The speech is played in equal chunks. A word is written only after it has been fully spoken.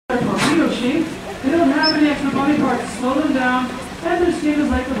shape, they don't have any extra body parts to slow them down, and their skin is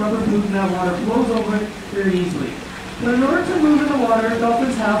like the rubber poop and that water flows over it very easily. But in order to move in the water,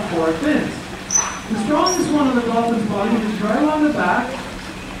 dolphins have 4 fins. The strongest one on the dolphin's body is right along the back.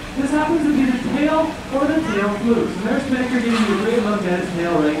 This happens to be the tail or the tail flukes. And there's Spinnaker giving you a great look at his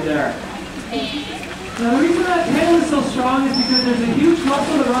tail right there. Now the reason that tail is so strong is because there's a huge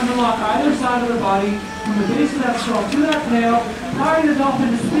muscle that runs along either side of the body from the base of that skull to that tail, powering the dolphin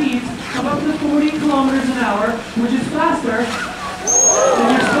to speeds of up to 40 kilometers an hour, which is faster than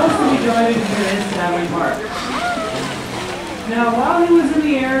you're supposed to be driving if you're in Stanley Park. Now, while he was in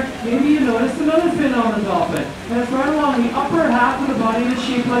the air, maybe you noticed another fin on the dolphin, and it's right along the upper half of the body that's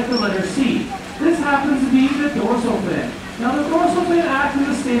shaped like the letter C. This happens to be the dorsal fin. Now, the dorsal fin acts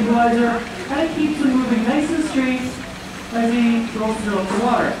as a stabilizer, and it keeps him moving nice and straight as he goes through the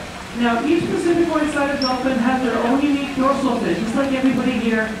water. Now, each Pacific white-sided dolphin has their own unique dorsal fin, just like everybody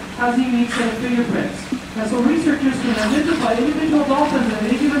here has a unique set of fingerprints. And so researchers can identify individual dolphins at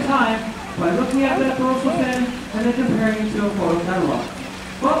any given time by looking at that dorsal fin and then comparing it to a photo catalog.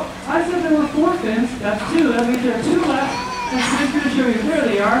 Well, I said there were 4 fins. That's 2. That means there are 2 left. And so I'm going to show you where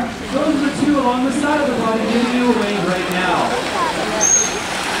they are. Those are the 2 along the side of the body giving you a wave right now.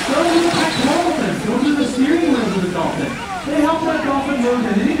 Those are the pectoral fins. Those are the steering wheels of the dolphin. They help that dolphin move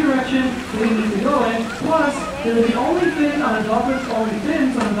in any direction they need to go in. Plus, they're the only fins on a dolphin's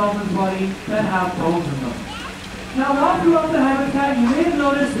body that have bones in them. Now, all throughout the habitat, you may have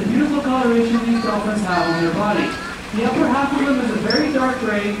noticed the beautiful coloration these dolphins have on their body. The upper half of them is a very dark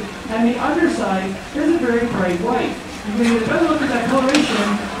gray, and the underside is a very bright white. You can get a better look at that coloration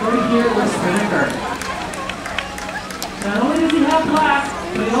right here with Spinnaker. Not only does he have black,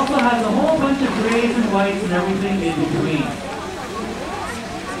 but he also has a whole bunch of grays and whites and everything in between.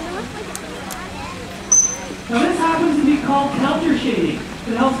 Now this happens to be called counter shading.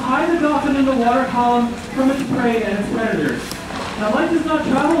 It helps hide the dolphin in the water column from its prey and its predators. Now light does not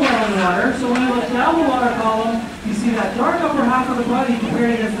travel well in the water, so when you look down the water column, you see that dark upper half of the body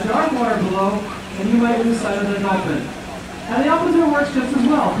compared against the dark water below, and you might lose sight of the dolphin. And the opposite works just as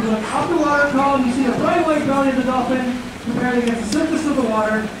well. If you look up the water column, you see the bright white belly of the dolphin compared against the surface of the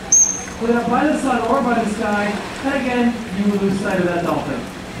water, whether by the sun or by the sky, and again, you will lose sight of that dolphin.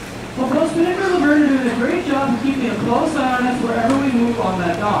 Well, both Spinnaker and Laverne are doing a great job of keeping a close eye on us wherever we move on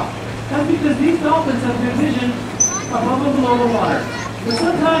that dock. That's because these dolphins have good vision above and below the water. But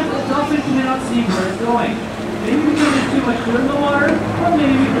sometimes a dolphin cannot see where it's going. Maybe because there's too much dirt in the water, or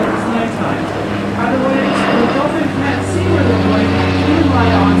maybe because it's nighttime. Either way, if the dolphin can't see where they're going, they rely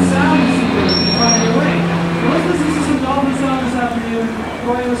on sound to see where they can find their way. So let's listen to some dolphin sound this afternoon,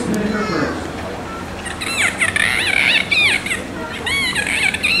 going with Spinnaker first.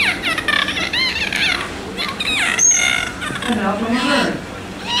 And now from Laverne.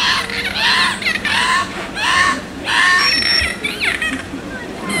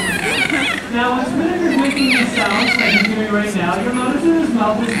 Now, when Spinnaker's making these sounds, like he's doing right now, you'll notice that his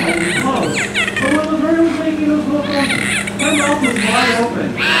mouth is tightly closed. But when Laverne was making those vocals, her mouth was wide open.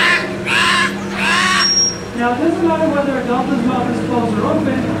 Now, it doesn't matter whether a dolphin's mouth is closed or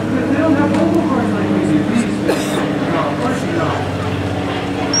open, because they don't have vocal cords like we do. No, of course you don't.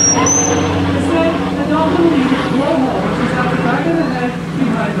 Instead, the dolphin will use its blowhole, which is at the back of the head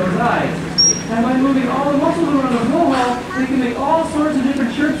behind those eyes. And by moving all the muscles around the blowhole, they can make all sorts of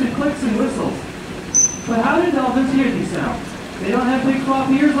different chirps and clicks and whistles. But how do dolphins hear these sounds? They don't have big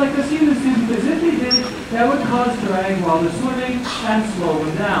floppy ears like us humans do, because if they did, that would cause drag while they're swimming and slow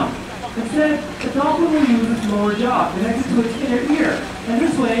them down. Instead, the dolphin will use its lower jaw connected to its inner ear, and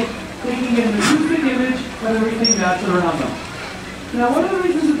this way, they can get an acoustic image of everything that's around them. Now, one of the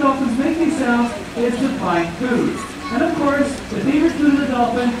reasons the dolphins make these sounds is to find food. And of course, the favorite food of the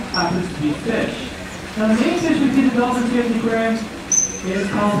dolphin happens to be fish. Now, the main fish we feed the dolphins here at the aquarium is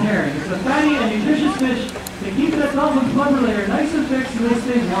called herring. It's a fatty and nutritious fish that keeps that dolphin's blubber layer nice and fixed so they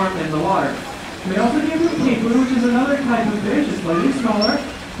stay warm in the water. We also give them caper, which is another type of fish, it's slightly smaller,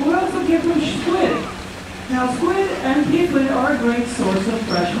 but we also give them squid. Now, squid and caper are a great source of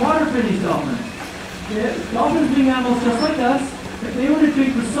fresh water for these dolphins. Dolphins being animals just like us, if they were to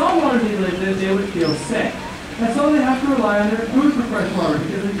drink the salt water they live in, they would feel sick. And so they have to rely on their food for fresh water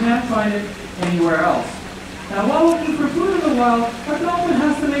because they can't find it anywhere else. Now, while looking for food in the wild, a dolphin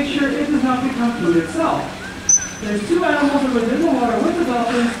has to make sure it does not become food itself. There's 2 animals that live in the water with the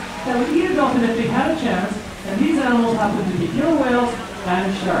dolphins that would eat a dolphin if they had a chance, and these animals happen to be killer whales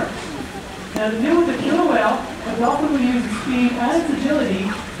and sharks. Now, to deal with the killer whale, a dolphin will use its speed and its agility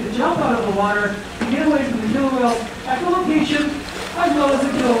to jump out of the water to get away from the killer whale's echolocation, as well as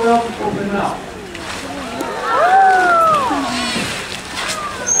the killer whale's open mouth.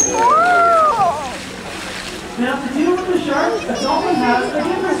 dolphin has a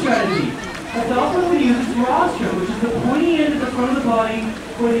different strategy. A dolphin would use its rostrum, which is the pointy end at the front of the body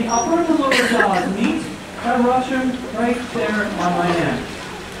where the upper and the lower jaws meet. That rostrum right there on my hand.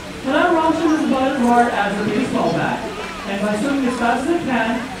 Now that rostrum is about as hard as a baseball bat. And by swimming as fast as it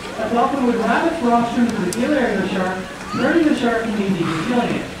can, a dolphin would ram its rostrum into the gill area of the shark, hurting the shark and maybe even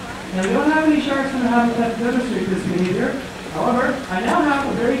killing it. Now we don't have any sharks in the habitat to demonstrate this behavior. However, I now have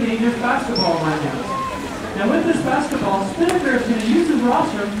a very dangerous basketball in my hands. Now with this basketball, Spinnaker is going to use his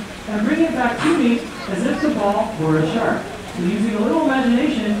rostrum and bring it back to me as if the ball were a shark. So using a little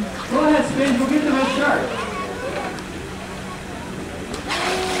imagination, go ahead, Spin, go get the red shark.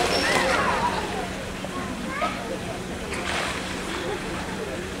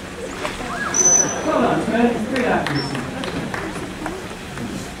 Well done, Spin. Great accuracy.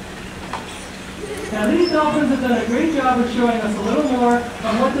 Now these dolphins have done a great job of showing us a little more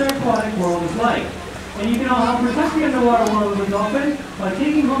of what their aquatic world is like. And you can all help protect the underwater world of a dolphin by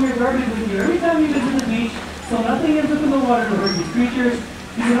taking home your garbage with you every time you visit the beach so nothing ends up in the water to hurt these creatures.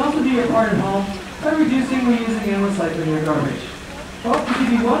 You can also do your part at home by reducing, reusing, and recycling your garbage. Well, to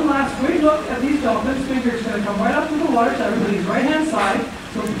give you one last great look at these dolphins, Spinnaker's going to come right up to the water to everybody's right-hand side.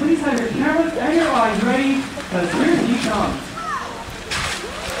 So please have your cameras and your eyes ready, because here he comes.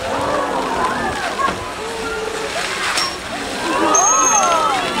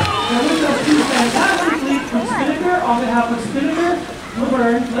 Now with those two fantastic leaps from Spinnaker, on behalf of Spinnaker,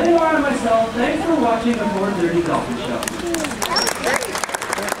 Laverne, Leonora, and myself, thanks for watching the 4:30 Dolphin Show.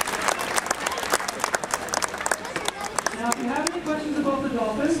 Now if you have any questions about the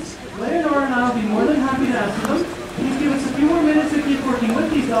dolphins, Leonora and I will be more than happy to answer them. Please give us a few more minutes to keep working with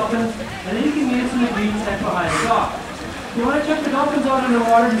these dolphins, and then you can meet us in the green tent behind the dock. If you want to check the dolphins out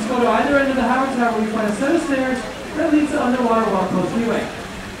underwater, just go to either end of the habitat where you find a set of stairs that leads to underwater walk coast viewing.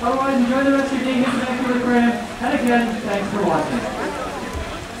 Otherwise, enjoy the rest of your day here at the Vancouver Aquarium, and again, thanks for watching.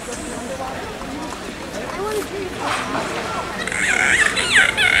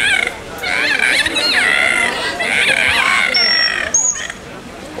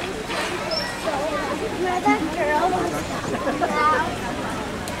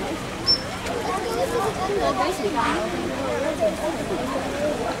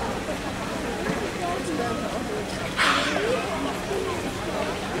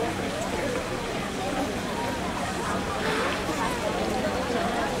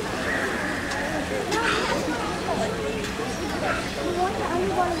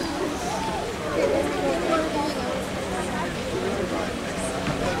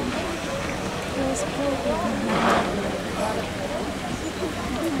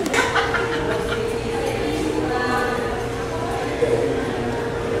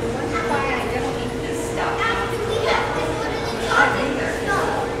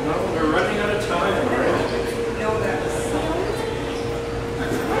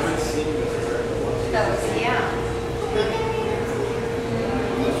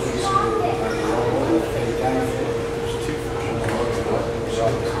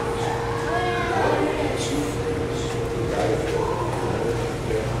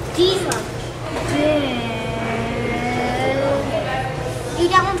 These ones. Dude,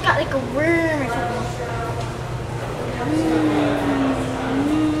 that one's got like a worm or something.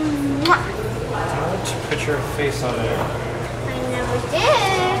 Don't put your face on it. I never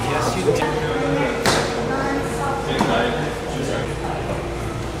did. Yes, you did.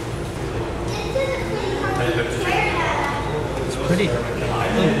 It's pretty. Oh,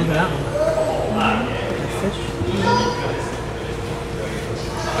 look at that one. Fish.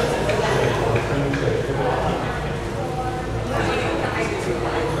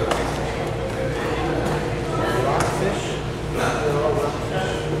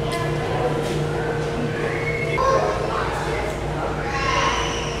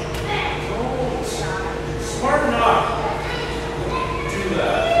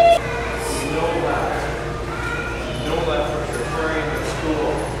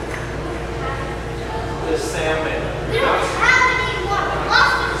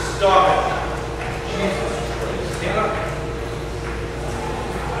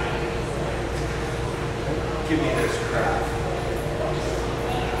 Give me this crap.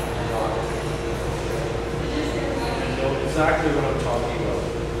 You know exactly what I'm talking about.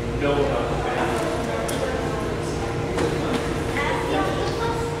 You know what I'm